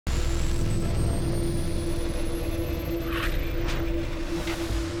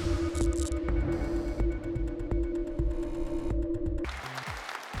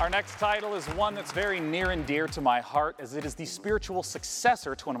next title is one that's very near and dear to my heart, as it is the spiritual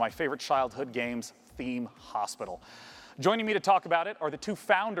successor to one of my favorite childhood games, Theme Hospital. Joining me to talk about it are the two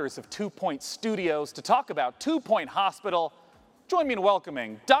founders of 2 Point Studios to talk about 2 Point Hospital. Join me in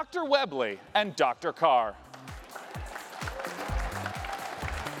welcoming Dr. Webley and Dr. Carr.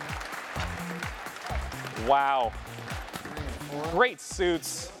 Wow. Great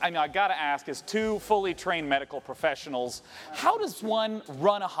suits. I know, I gotta ask, as two fully trained medical professionals, how does one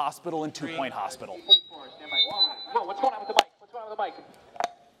run a hospital in 2 Point Hospital? Whoa, what's going on with the mic? What's going on with the mic?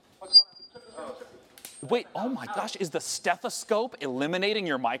 What's going on? Wait, oh my gosh, is the stethoscope eliminating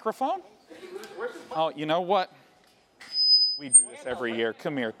your microphone? Oh, you know what? We do this every year.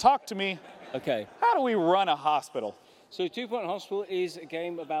 Come here, talk to me. Okay. How do we run a hospital? So 2 Point Hospital is a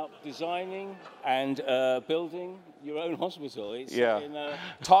game about designing and building your own hospital. It's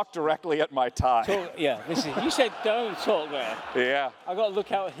Talk directly at my tie. You said don't talk there. Yeah. I got to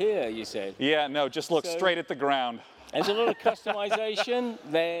look out here, you said. Yeah, no, just look straight at the ground. There's a lot of customization.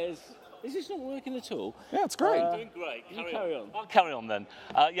 Is this not working at all? Yeah, it's great. Doing great. Carry on. I'll carry on then.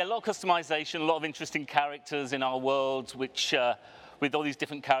 Yeah, a lot of customization, a lot of interesting characters in our world, which with all these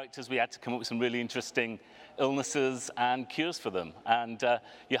different characters, we had to come up with some really interesting illnesses and cures for them. And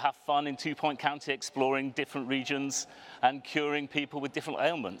you have fun in 2 Point County exploring different regions and curing people with different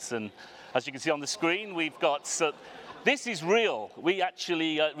ailments. And as you can see on the screen, we've got, this is real. We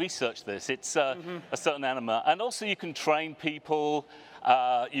actually researched this. It's a certain animal. And also you can train people.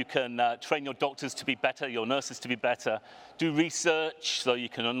 You can train your doctors to be better, your nurses to be better, do research so you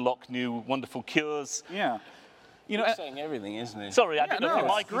can unlock new wonderful cures. Yeah. You know, saying everything, isn't it? Sorry, I didn't know if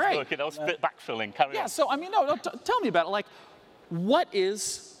your mic was working. I was backfilling. Carry on. Yeah, so I mean, tell me about it. Like, what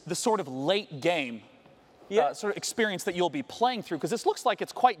is the sort of late game sort of experience that you'll be playing through? Because this looks like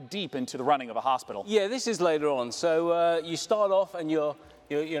it's quite deep into the running of a hospital. Yeah, this is later on. So you start off and you're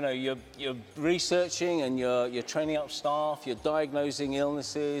researching and you're training up staff, you're diagnosing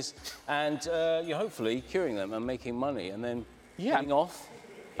illnesses, and you're hopefully curing them and making money, and then heading off.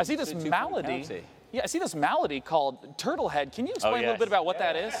 I see this malady. Yeah, I see this malady called turtle head. Can you explain a little bit about what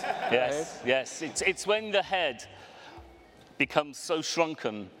that is? Yes. It's when the head becomes so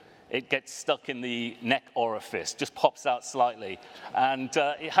shrunken, it gets stuck in the neck orifice, just pops out slightly, and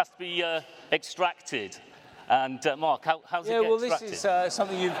it has to be extracted. And Mark, how's it get extracted? This is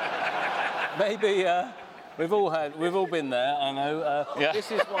something you've maybe we've all been there. I know.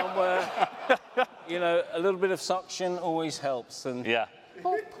 This is one where a little bit of suction always helps, and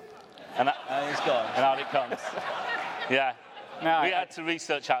and it's gone. And out it comes. Yeah. Now, we had to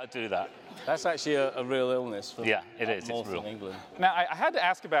research how to do that. That's actually a real illness. It is. It's real. England. Now, I had to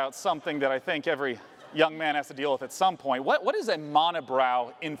ask about something that I think every young man has to deal with at some point. What is a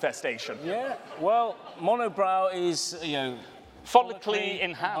monobrow infestation? Yeah. Well, monobrow is follically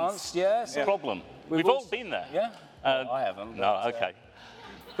enhanced. Yes. Problem. We've all been there. Yeah. I haven't. No. Okay.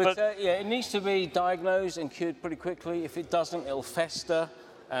 But it needs to be diagnosed and cured pretty quickly. If it doesn't, it'll fester,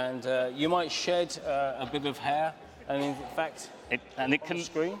 and you might shed a bit of hair. And in fact,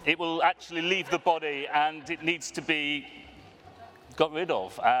 it will actually leave the body, and it needs to be got rid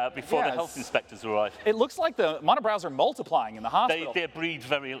of before the health inspectors arrive. It looks like the monobrows are multiplying in the hospital. They breed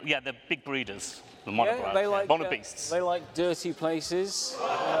they're big breeders, the monobrows. They like monobeasts. They like dirty places.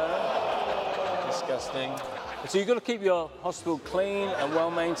 Disgusting. So you've got to keep your hospital clean and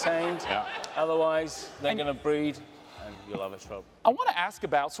well maintained. Yeah. Otherwise, they're going to breed, and you'll have a trouble. I want to ask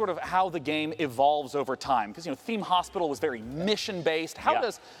about sort of how the game evolves over time, because Theme Hospital was very mission-based. How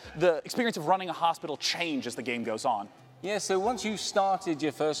does the experience of running a hospital change as the game goes on? Yeah, so once you've started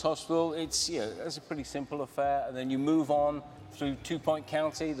your first hospital, it's a pretty simple affair, and then you move on through 2 Point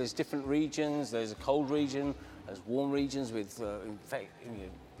County. There's different regions. There's a cold region. There's warm regions with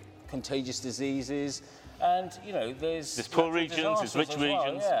contagious diseases. And, there's poor regions, there's rich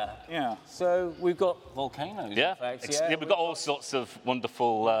regions. Well. Yeah. So we've got volcanoes, in fact. We've got all sorts of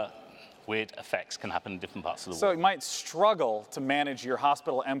wonderful, weird effects can happen in different parts of the world. So you might struggle to manage your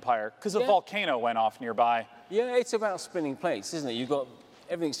hospital empire because a volcano went off nearby. Yeah, it's about spinning plates, isn't it? You've got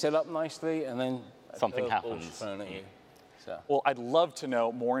everything set up nicely, and then something happens. Thrown at you. So. Well, I'd love to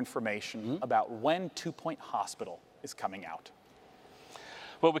know more information about when 2 Point Hospital is coming out.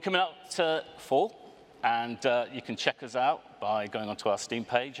 Well, we're coming out to fall. And you can check us out by going onto our Steam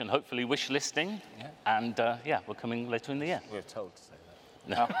page and hopefully wish listing. Yeah. And we're coming later in the year. We're told to say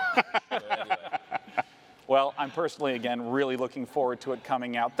that. No. Anyway. Well, I'm personally, again, really looking forward to it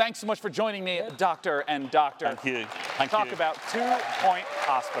coming out. Thanks so much for joining me, Doctor and Doctor. Thank you. Talk about 2 Point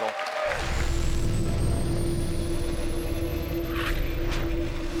Hospital.